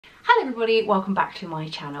Hello everybody, welcome back to my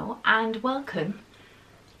channel and welcome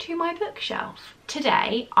to my bookshelf.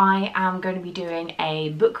 Today I am going to be doing a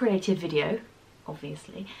book related video,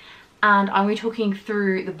 obviously, and I'm going to be talking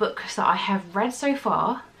through the books that I have read so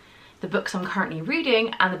far, the books I'm currently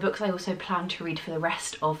reading, and the books I also plan to read for the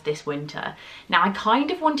rest of this winter. Now I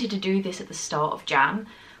kind of wanted to do this at the start of Jan,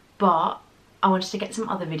 but I wanted to get some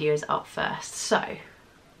other videos up first, so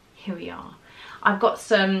here we are. I've got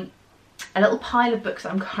a little pile of books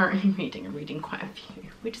that I'm currently reading. I'm reading quite a few.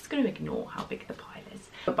 We're just going to ignore how big the pile is.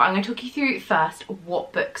 But I'm going to talk you through first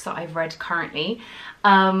what books that I've read currently.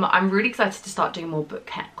 I'm really excited to start doing more book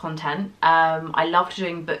content. I loved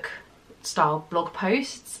doing book style blog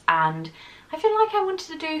posts, and I feel like I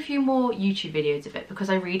wanted to do a few more YouTube videos of it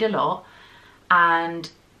because I read a lot and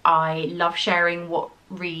I love sharing what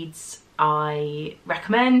reads I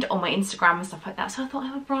recommend on my Instagram and stuff like that. So I thought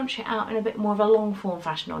I would branch it out in a bit more of a long form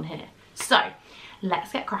fashion on here. So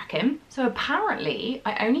let's get cracking. So apparently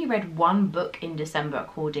I only read one book in December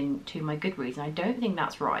according to my Goodreads, and I don't think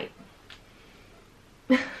that's right.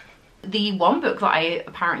 The one book that I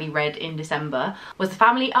apparently read in December was The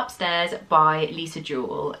Family Upstairs by Lisa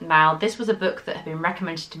Jewell. Now this was a book that had been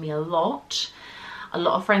recommended to me a lot. A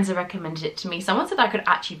lot of friends have recommended it to me. Someone said I could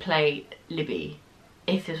actually play Libby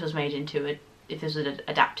if this was made into if this was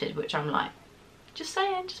adapted, which I'm like, just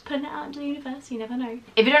saying, just putting it out into the universe, you never know.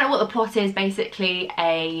 If you don't know what the plot is, basically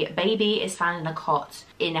a baby is found in a cot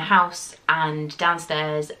in a house and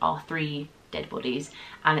downstairs are 3 dead bodies,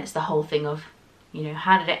 and it's the whole thing of, you know,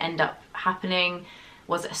 how did it end up happening?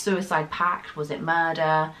 Was it a suicide pact? Was it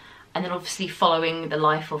murder? And then obviously following the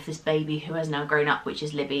life of this baby who has now grown up, which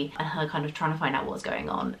is Libby, and her kind of trying to find out what's going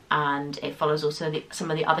on. And it follows also some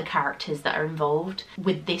of the other characters that are involved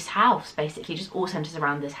with this house, basically just all centers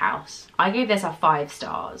around this house. I gave this a 5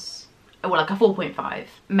 stars, well, like a 4.5,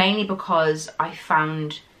 mainly because I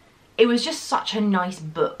found it was just such a nice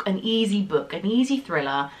book, an easy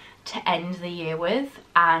thriller to end the year with,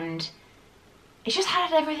 and it just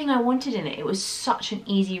had everything I wanted in it. It was such an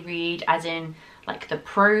easy read, as in, like, the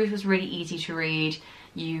prose was really easy to read.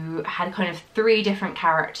 You had kind of 3 different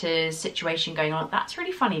characters, situation going on. That's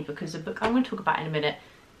really funny because the book I'm going to talk about in a minute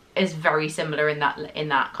is very similar in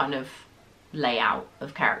that kind of layout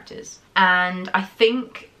of characters. And I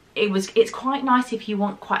think it's quite nice if you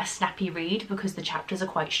want quite a snappy read because the chapters are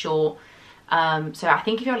quite short. So I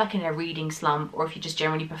think if you're like in a reading slump, or if you just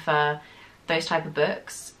generally prefer those type of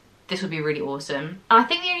books, this would be really awesome. And I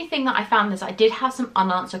think the only thing that I found is I did have some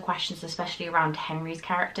unanswered questions, especially around Henry's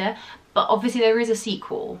character, but obviously there is a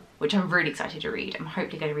sequel, which I'm really excited to read. I'm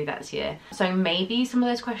hopefully going to read that this year. So maybe some of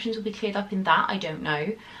those questions will be cleared up in that, I don't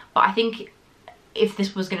know. But I think if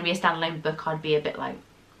this was going to be a standalone book, I'd be a bit like,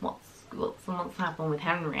 what's happened with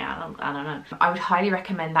Henry? I don't know. I would highly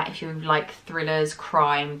recommend that if you like thrillers,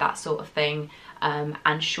 crime, that sort of thing,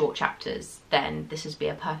 and short chapters, then this would be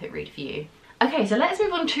a perfect read for you. Okay, so let's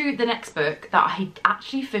move on to the next book that I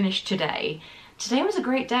actually finished today. Today was a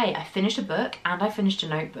great day. I finished a book and I finished a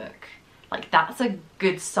notebook. Like, that's a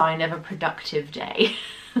good sign of a productive day.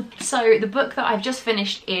 So the book that I've just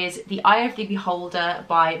finished is The Eye of the Beholder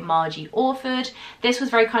by Margie Orford. This was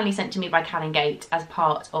very kindly sent to me by Canongate as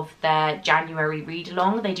part of their January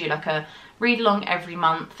read-along. They do like a read-along every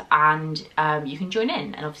month, and you can join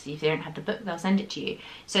in, and obviously if they don't have the book they'll send it to you.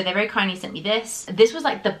 So they very kindly sent me this. This was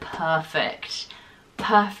like the perfect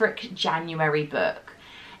January book.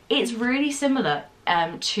 It's really similar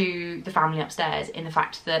to The Family Upstairs in the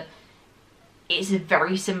fact that it's a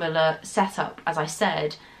very similar setup. As I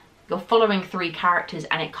said, you're following 3 characters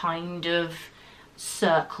and it kind of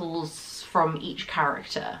circles from each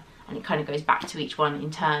character and it kind of goes back to each one in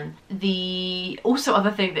turn. The also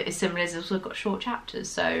other thing that is similar is it's also got short chapters.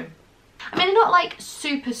 So I mean, they're not like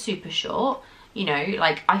super short, you know,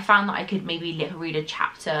 like I found that I could maybe read a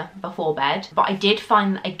chapter before bed, but I did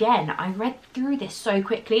find that, again, I read through this so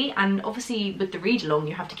quickly, and obviously with the read along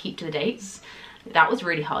you have to keep to the dates. That was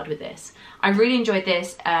really hard with this. I really enjoyed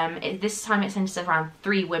this. This time it centers around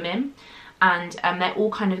 3 women, and they're all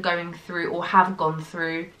kind of going through, or have gone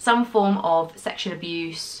through, some form of sexual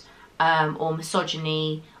abuse or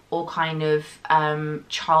misogyny, or kind of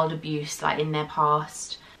child abuse, like in their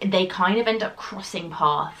past. They kind of end up crossing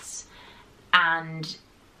paths and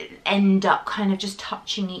end up kind of just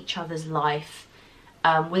touching each other's life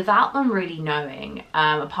without them really knowing,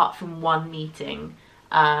 apart from one meeting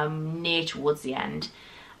near towards the end.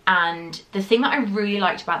 And the thing that I really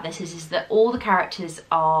liked about this is that all the characters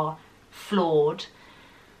are flawed,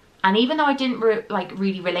 and even though I didn't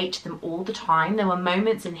really relate to them all the time, there were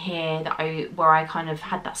moments in here that where I kind of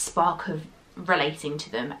had that spark of relating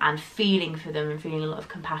to them and feeling for them and feeling a lot of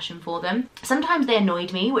compassion for them. Sometimes they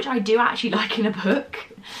annoyed me, which I do actually like in a book.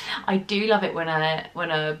 I do love it when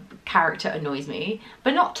a character annoys me,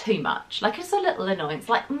 but not too much. Like, it's a little annoyance,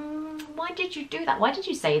 like, why did you do that? Why did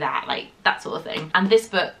you say that? Like, that sort of thing. And this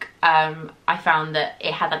book, I found that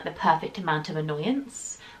it had like the perfect amount of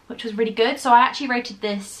annoyance, which was really good. So I actually rated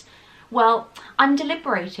this, well, I'm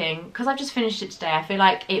deliberating because I've just finished it today. I feel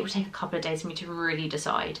like it would take a couple of days for me to really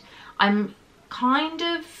decide. I'm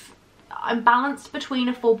balanced between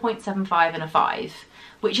a 4.75 and a 5,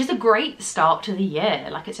 which is a great start to the year.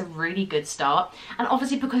 Like, it's a really good start. And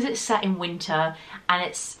obviously because it's set in winter and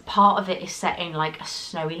it's part of it is set in like a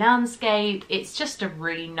snowy landscape, it's just a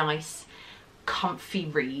really nice, comfy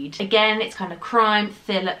read. Again, it's kind of crime,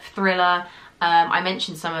 thriller. I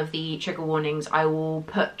mentioned some of the trigger warnings. I will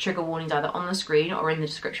put trigger warnings either on the screen or in the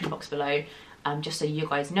description box below. Just so you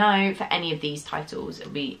guys know, for any of these titles,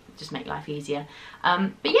 it'll be just make life easier.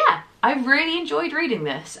 But yeah, I really enjoyed reading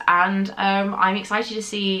this, and I'm excited to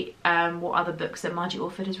see what other books that Margie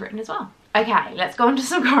Orford has written as well. Okay, let's go on to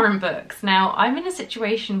some current books. Now, I'm in a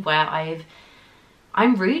situation where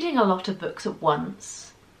I'm reading a lot of books at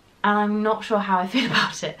once, and I'm not sure how I feel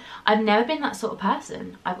about it. I've never been that sort of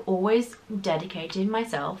person. I've always dedicated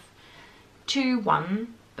myself to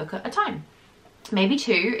one book at a time. Maybe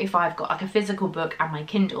two if I've got like a physical book and my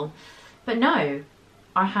Kindle, but no,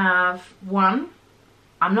 I have one.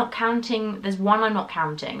 I'm not counting, there's one I'm not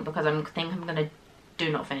counting because I think I'm gonna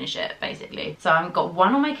do not finish it, basically. So I've got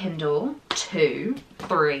one on my Kindle, 2,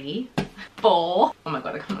 3, 4, oh my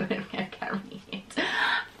god, I can't read it,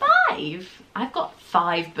 5. I've got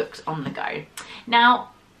 5 books on the go. Now,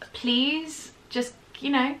 please just, you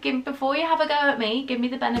know, before you have a go at me, give me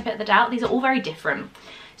the benefit of the doubt. These are all very different.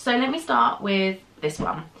 So let me start with this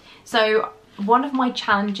one. So one of my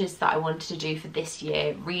challenges that I wanted to do for this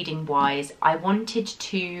year, reading wise, I wanted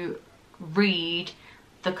to read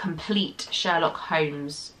the complete Sherlock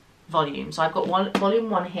Holmes volume. So I've got volume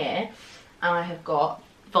 1 here, and I have got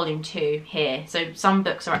volume 2 here. So some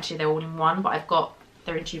books are actually, they're all in one, but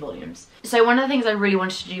they're in 2 volumes. So one of the things I really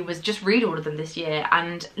wanted to do was just read all of them this year,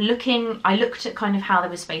 and I looked at kind of how they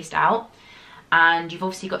were spaced out. And you've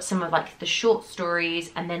obviously got some of like the short stories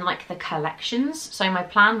and then like the collections. So my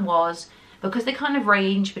plan was, because they kind of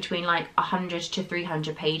range between like 100 to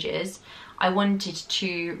 300 pages, I wanted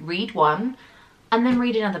to read one and then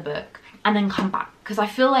read another book and then come back. Because I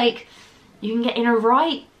feel like you can get in a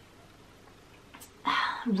right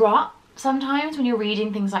rut sometimes when you're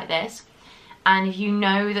reading things like this. And if you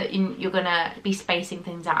know that you're gonna be spacing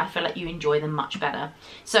things out, I feel like you enjoy them much better.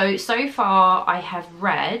 So far I have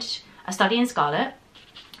read A Study in Scarlet,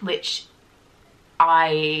 which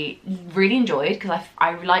I really enjoyed because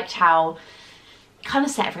I liked how it kind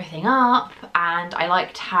of set everything up, and I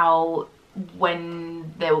liked how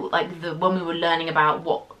when we were learning about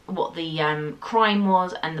what the crime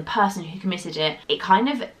was and the person who committed it, it kind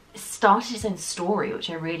of started its own story, which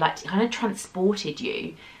I really liked. It kind of transported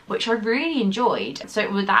you, which I really enjoyed.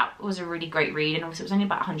 So that was a really great read, and obviously it was only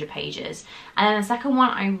about 100 pages. And then the second one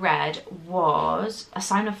I read was A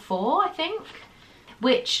Sign of 4, I think,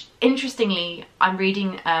 which interestingly I'm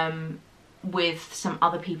reading with some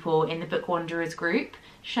other people in the Book Wanderers group.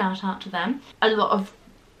 Shout out to them. A lot of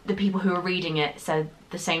the people who were reading it said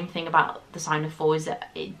the same thing about The Sign of 4, is that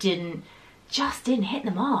it just didn't hit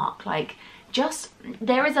the mark. Like,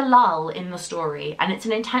 there is a lull in the story, and it's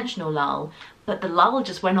an intentional lull, but the lull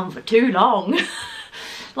just went on for too long.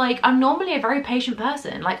 Like, I'm normally a very patient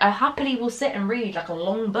person. Like, I happily will sit and read like a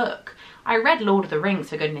long book. I read Lord of the Rings,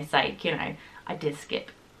 for goodness sake, you know. I did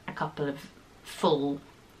skip a couple of full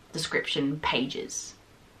description pages,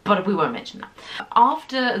 but we won't mention that.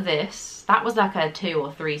 After this, that was like a 2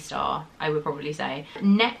 or 3 star, I would probably say.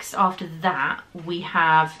 Next, after that, we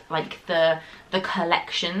have like the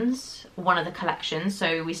collections, one of the collections.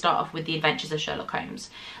 So we start off with The Adventures of Sherlock Holmes.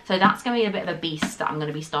 So that's going to be a bit of a beast that I'm going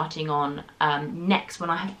to be starting on next, when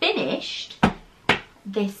I have finished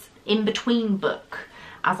this in-between book,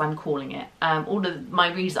 as I'm calling it. All of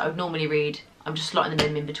my reads that I would normally read, I'm just slotting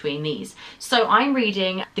them in between these. So I'm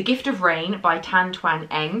reading The Gift of Rain by Tan Tuan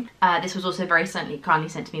Eng. This was also very kindly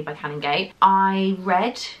sent to me by Canongate. I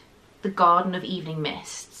read The Garden of Evening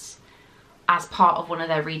Mists as part of one of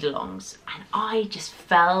their read-alongs, and I just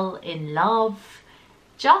fell in love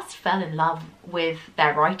with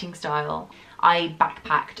their writing style. I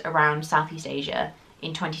backpacked around Southeast Asia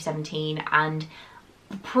in 2017, and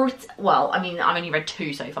well, I mean, I've only read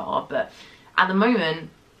 2 so far, but at the moment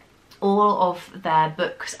all of their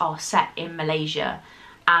books are set in Malaysia,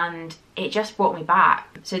 and it just brought me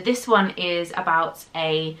back. So this one is about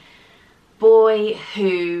a boy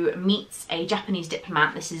who meets a Japanese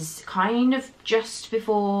diplomat. This is kind of just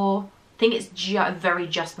before, I think it's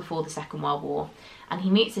just before the Second World War. And he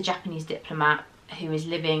meets a Japanese diplomat who is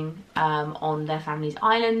living on their family's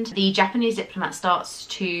island. The Japanese diplomat starts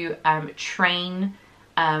to train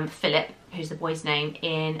Philip, who's the boy's name,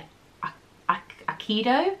 in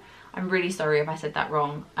Aikido. I'm really sorry if I said that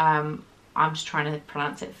wrong. I'm just trying to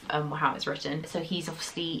pronounce it how it's written. So he's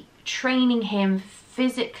obviously training him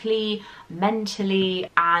physically, mentally,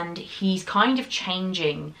 and he's kind of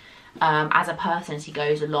changing as a person as he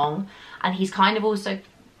goes along. And he's kind of also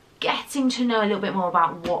getting to know a little bit more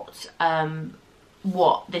about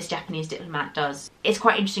what this Japanese diplomat does. It's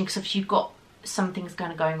quite interesting because if you've got some things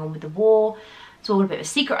kind of going on with the war, it's all a bit of a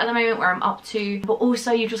secret at the moment where I'm up to, but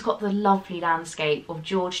also you've just got the lovely landscape of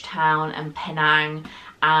Georgetown and Penang,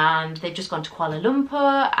 and they've just gone to Kuala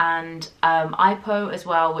Lumpur and Ipoh as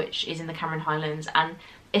well, which is in the Cameron Highlands, and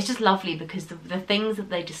it's just lovely because the things that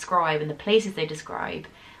they describe and the places they describe,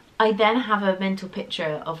 I then have a mental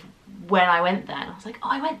picture of when I went there, and I was like, oh,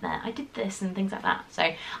 I went there, I did this, and things like that.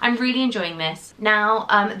 So I'm really enjoying this.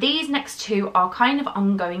 Now, these next two are kind of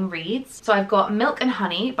ongoing reads. So I've got Milk and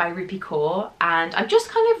Honey by Rupi Kaur, and I'm just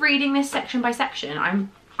kind of reading this section by section. I've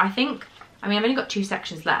only got 2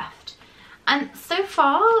 sections left, and so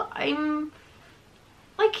far I'm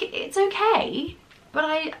like, it's okay, but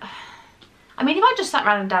I mean, if I just sat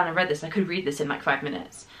down and read this, I could read this in like 5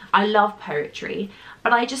 minutes. I love poetry,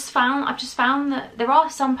 but I've just found that there are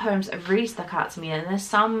some poems that have really stuck out to me, and there's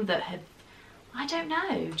some that have, I don't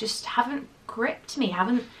know, just haven't gripped me,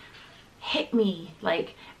 haven't hit me.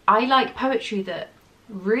 Like, I like poetry that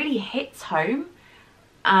really hits home,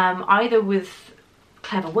 either with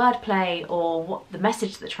clever wordplay or what the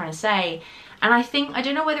message they're trying to say. And I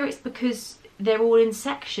don't know whether it's because they're all in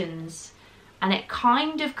sections and it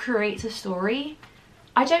kind of creates a story.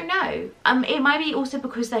 I don't know. It might be also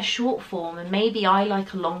because they're short form, and maybe I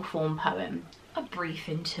like a long form poem. A brief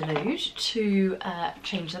interlude to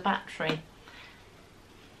change the battery.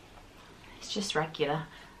 It's just regular.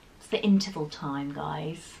 It's the interval time,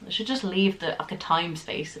 guys. I should just leave like a time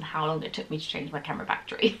space and how long it took me to change my camera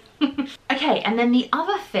battery. Okay, and then the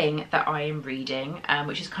other thing that I am reading,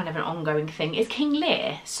 which is kind of an ongoing thing, is King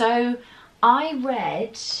Lear. So I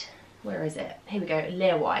read, where is it? Here we go,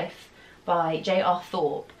 Lear Wife by J.R.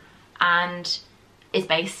 Thorpe, and is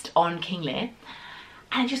based on King Lear,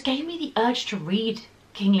 and it just gave me the urge to read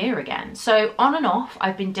King Lear again. So on and off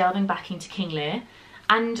I've been delving back into King Lear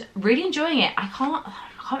and really enjoying it. I can't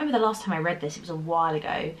remember the last time I read this, it was a while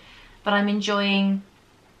ago, but I'm just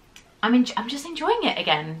enjoying it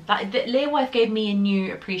again. Like, the Lear Wife gave me a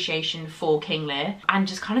new appreciation for King Lear and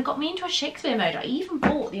just kind of got me into a Shakespeare mode. I even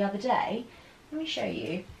bought the other day, let me show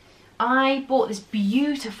you, I bought this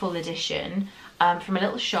beautiful edition from a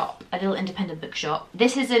little shop, a little independent bookshop.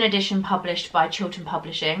 This is an edition published by Chiltern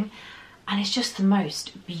Publishing, and it's just the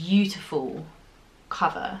most beautiful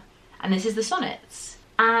cover. And this is the sonnets.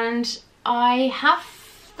 And I have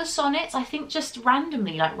the sonnets, I think, just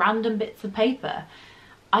randomly, like random bits of paper.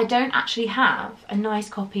 I don't actually have a nice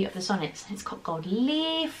copy of the sonnets. It's got gold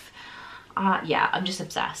leaf. Yeah, I'm just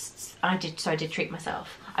obsessed. I did treat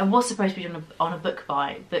myself. I was supposed to be on a book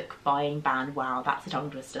buying ban. Wow, that's a tongue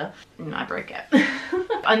twister. I broke it.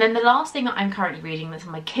 And then the last thing that I'm currently reading that's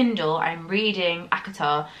on my Kindle, I'm reading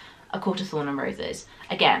ACOTAR, A Court of Thorn and Roses.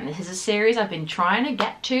 Again, this is a series I've been trying to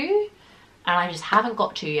get to, and I just haven't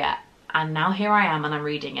got to yet. And now here I am and I'm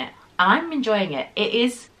reading it. And I'm enjoying it. It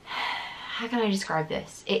is, how can I describe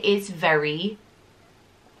this? It is very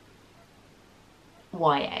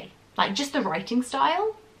YA. Like, just the writing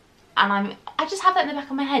style, and I just have that in the back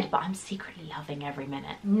of my head, but I'm secretly loving every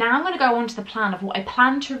minute. Now I'm going to go on to the plan of what I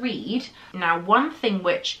plan to read. Now, one thing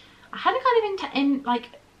which I hadn't kind of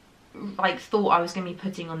like thought I was going to be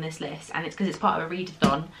putting on this list, and it's because it's part of a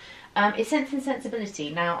readathon, is Sense and Sensibility.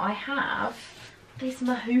 Now I have this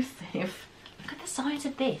massive, look at the size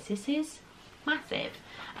of this, this is massive.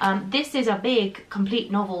 This is a big complete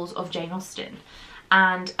novels of Jane Austen.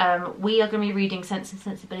 And we are going to be reading Sense and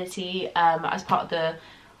Sensibility as part of the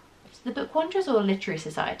Book Wanderers or Literary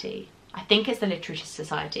Society. I think it's the Literary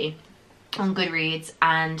Society on Goodreads,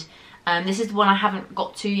 and this is the one I haven't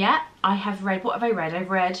got to yet. I have read, what have I read? I've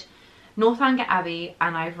read Northanger Abbey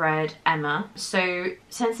and I've read Emma. So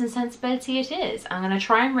Sense and Sensibility it is. I'm going to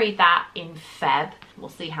try and read that in Feb. We'll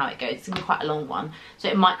see how it goes. It's going to be quite a long one, so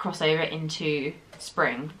it might cross over into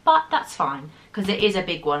spring, but that's fine because it is a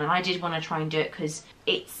big one, and I did want to try and do it because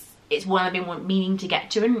it's one I've been meaning to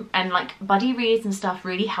get to, and like buddy reads and stuff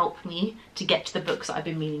really help me to get to the books that I've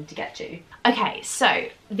been meaning to get to. Okay, so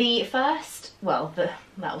the first, well,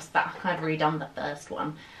 I've already done the first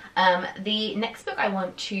one. The next book I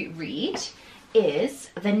want to read is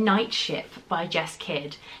The Night Ship by Jess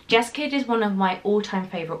Kidd. Jess Kidd is one of my all-time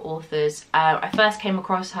favourite authors. I first came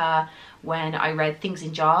across her when I read Things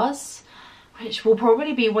in Jars, which will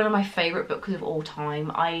probably be one of my favourite books of all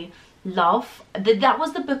time. I love, that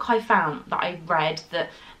was the book I found that I read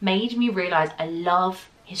that made me realise I love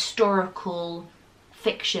historical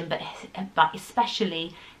fiction, but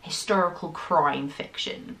especially historical crime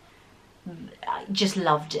fiction. I just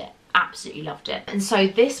loved it, absolutely loved it. And so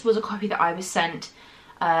this was a copy that I was sent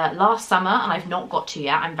last summer and I've not got to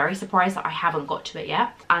yet. I'm very surprised that I haven't got to it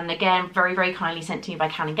yet. And again, very, very kindly sent to me by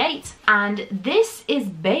Cannon Gates. And this is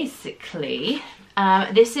basically,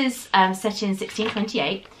 this is set in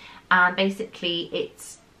 1628, and basically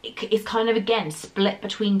it's kind of, again, split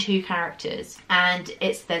between two characters. And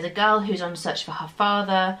there's a girl who's on search for her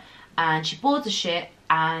father, and she boards a ship,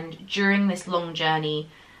 and during this long journey,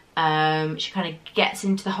 she kind of gets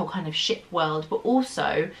into the whole kind of ship world, but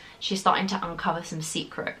also she's starting to uncover some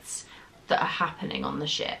secrets that are happening on the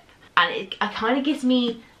ship. And it kind of gives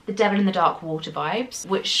me the Devil in the Dark Water vibes,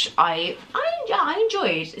 which I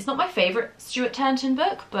enjoyed. It's not my favourite Stuart Turnton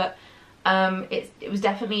book, but it was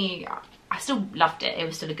definitely, I still loved it. It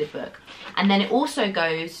was still a good book. And then it also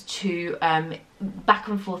goes to back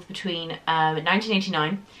and forth between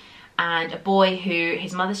 1989 and a boy who,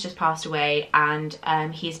 his mother's just passed away, and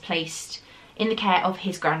he is placed in the care of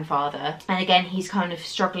his grandfather. And again, he's kind of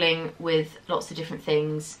struggling with lots of different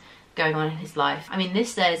things going on in his life. I mean,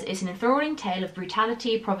 this says, it's an enthralling tale of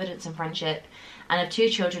brutality, providence and friendship, and of two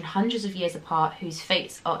children hundreds of years apart whose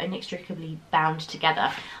fates are inextricably bound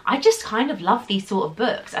together. I just kind of love these sort of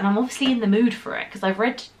books, and I'm obviously in the mood for it because I've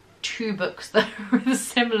read two books that are a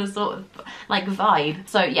similar sort of like vibe.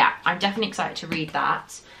 So yeah, I'm definitely excited to read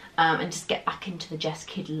that. And just get back into the Jess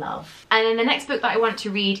Kidd love. And then the next book that I want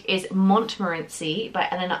to read is Montmorency by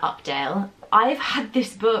Eleanor Updale. I've had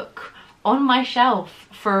this book on my shelf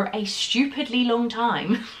for a stupidly long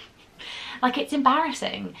time. Like, it's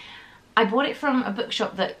embarrassing. I bought it from a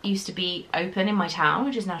bookshop that used to be open in my town,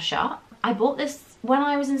 which is now shut. I bought this when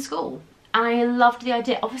I was in school, and I loved the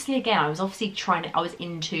idea. Obviously, again, I was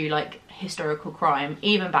into like historical crime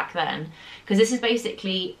even back then, because this is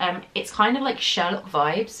basically it's kind of like Sherlock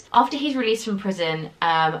vibes. After he's released from prison,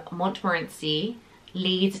 Montmorency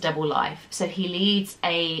leads a double life. So he leads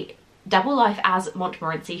a double life as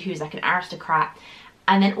Montmorency, who's like an aristocrat,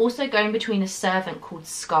 and then also going between a servant called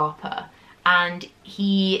Scarpa, and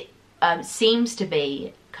he seems to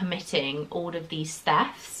be committing all of these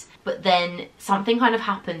thefts, but then something kind of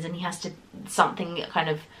happens and he has to, something kind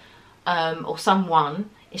of or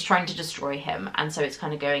someone is trying to destroy him, and so it's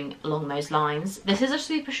kind of going along those lines. This is a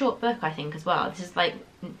super short book, I think, as well. This is like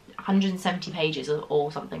 170 pages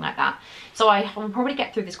or something like that. So I will probably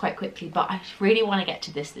get through this quite quickly, but I really want to get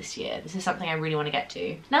to this year. This is something I really want to get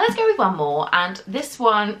to. Now let's go with one more, and this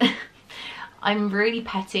one I'm really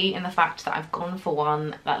petty in the fact that I've gone for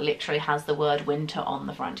one that literally has the word winter on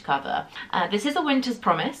the front cover. This is A Winter's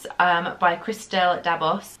Promise by Christelle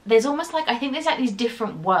Dabos. There's almost like, I think there's like these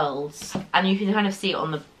different worlds, and you can kind of see it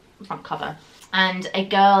on the front cover. And a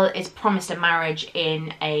girl is promised a marriage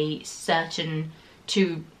in a certain,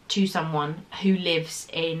 to someone who lives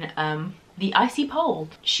in the icy pole.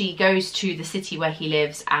 She goes to the city where he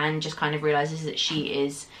lives and just kind of realises that she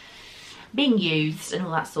is being used and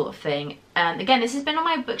all that sort of thing. Again, this has been on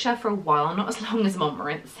my bookshelf for a while, not as long as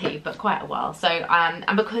Montmorency, but quite a while. So, and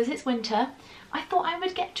because it's winter, I thought I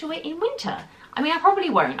would get to it in winter. I mean, I probably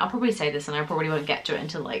won't. I'll probably say this and I probably won't get to it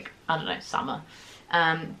until like, I don't know, summer.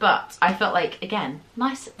 But I felt like, again,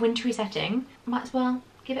 nice wintry setting, might as well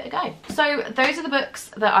give it a go. So those are the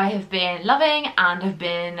books that I have been loving and have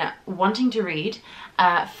been wanting to read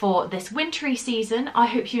for this wintry season. I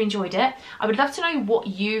hope you enjoyed it. I would love to know what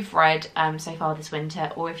you've read so far this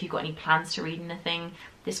winter, or if you've got any plans to read anything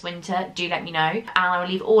this winter, do let me know. And I will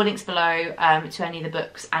leave all links below to any of the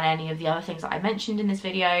books and any of the other things that I mentioned in this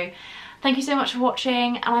video. Thank you so much for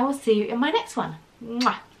watching, and I will see you in my next one.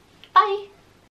 Mwah. Bye!